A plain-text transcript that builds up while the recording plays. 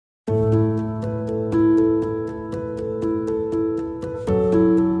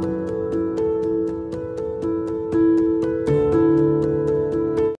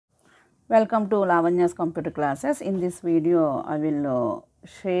Welcome to Lavanya's computer classes. In this video, I will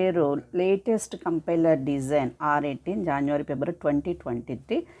share latest compiler design R18 January February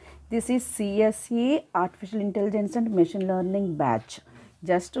 2023. This is CSE Artificial Intelligence and Machine Learning batch.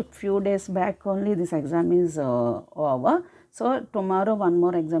 Just a few days back only this exam is over. So tomorrow one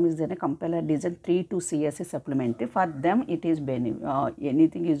more exam is there, a compiler design 3 to CSE supplementary. For them it is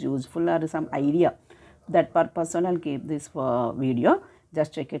anything is useful or some idea. That purpose I'll keep this video.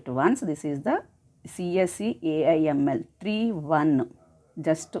 Just check it once. This is the CSE Ai&Ml 3.1.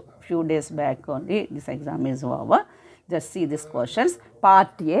 Just a few days back only this exam is over. Just see these questions.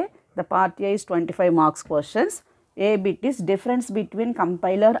 Part A. The part A is 25 marks questions. A bit is difference between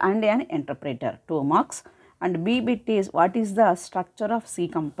compiler and an interpreter, 2 marks. And B bit is what is the structure of C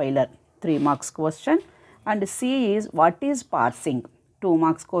compiler, 3 marks question. And C is what is parsing, 2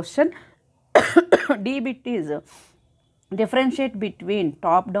 marks question. D bit is differentiate between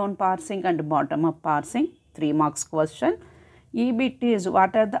top-down parsing and bottom-up parsing, 3 marks question. E bit is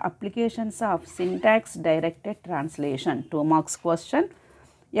what are the applications of syntax-directed translation, 2 marks question.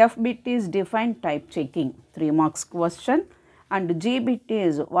 F bit is define type checking, 3 marks question. And G bit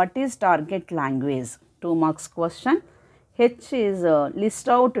is what is target language, 2 marks question. H is list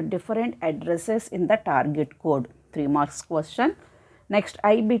out different addresses in the target code, 3 marks question. Next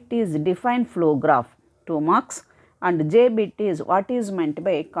I bit is define flow graph, 2 marks. And J bit is what is meant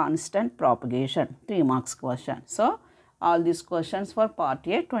by constant propagation, 3 marks question. So, all these questions for part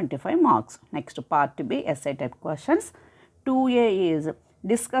A 25 marks. Next part B essay type questions. 2A is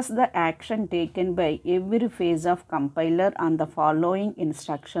discuss the action taken by every phase of compiler on the following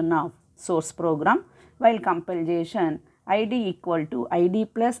instruction of source program while compilation id equal to id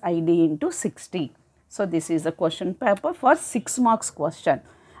plus id into 60. So, this is the question paper for 6 marks question.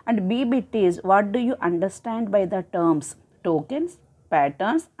 And B bit is what do you understand by the terms tokens,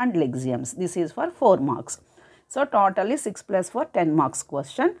 patterns and lexemes. This is for 4 marks. So, totally 6 plus 4 10 marks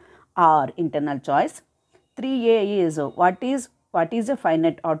question. R internal choice. 3A is what is a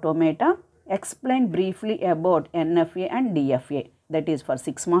finite automata. Explain briefly about NFA and DFA. That is for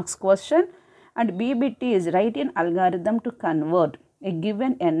 6 marks question. And B bit is write an algorithm to convert a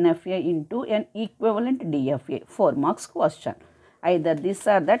given NFA into an equivalent DFA, 4 marks question. Either this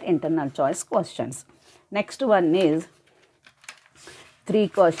or that internal choice questions. Next one is 3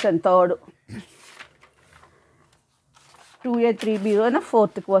 question, third 2A 3B and the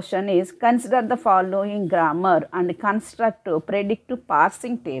 4th question is consider the following grammar and construct predictive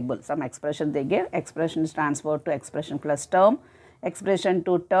parsing table. Some expression they gave, expressions transferred to expression plus term, expression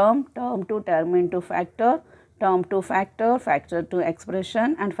to term, term to term into factor, term to factor, factor to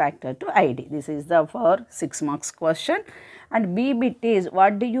expression and factor to ID. This is the for 6 marks question. And B bit is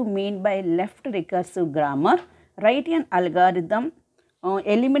what do you mean by left recursive grammar? Write an algorithm,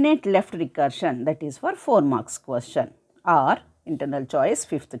 eliminate left recursion, that is for 4 marks question. R internal choice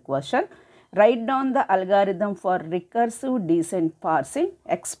 5th question. Write down the algorithm for recursive descent parsing.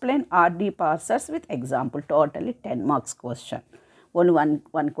 Explain RD parsers with example. Totally 10 marks question. Only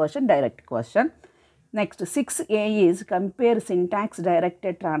one question, direct question. Next 6A is compare syntax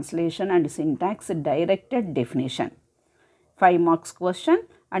directed translation and syntax directed definition, 5 marks question.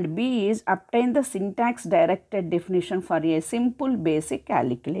 And B is obtain the syntax directed definition for a simple basic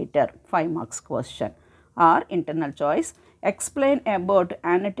calculator, 5 marks question. R internal choice. Explain about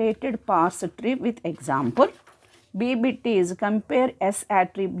annotated parse tree with example. B bit is compare S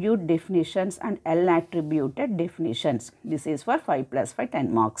attribute definitions and L attributed definitions. This is for 5 plus 5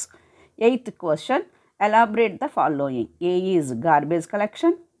 10 marks. 8th question. Elaborate the following. A is garbage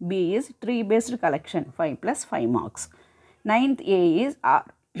collection. B is tree based collection, 5 plus 5 marks. 9th A is R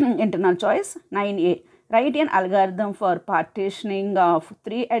internal choice. 9A. Write an algorithm for partitioning of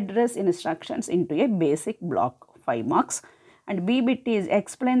 3 address instructions into a basic block, 5 marks. And B bit is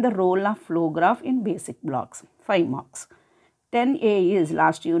explain the role of flow graph in basic blocks, 5 marks. 10A is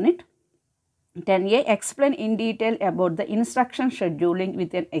last unit. 10A explain in detail about the instruction scheduling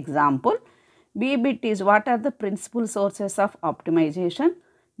with an example. B bit is what are the principal sources of optimization?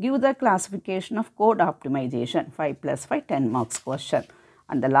 Give the classification of code optimization, 5 plus 5 10 marks question.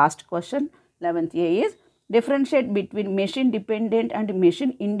 And the last question 11th A is differentiate between machine dependent and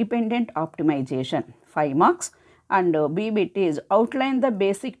machine independent optimization, 5 marks. And B bit is outline the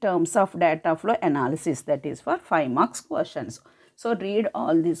basic terms of data flow analysis, that is for 5 marks questions. So read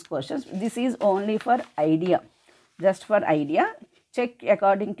all these questions. This is only for idea, just for idea. Check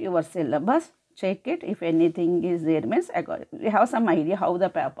according to your syllabus. Check it. If anything is there means we have some idea how the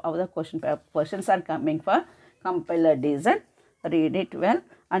questions are coming for compiler design. Read it well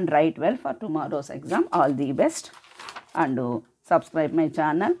and write well for tomorrow's exam. All the best and subscribe my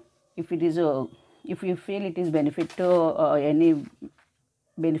channel. if it is if you feel it is benefit to any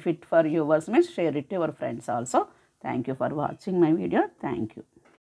benefit for yours, means share it to your friends also. Thank you for watching my video. Thank you.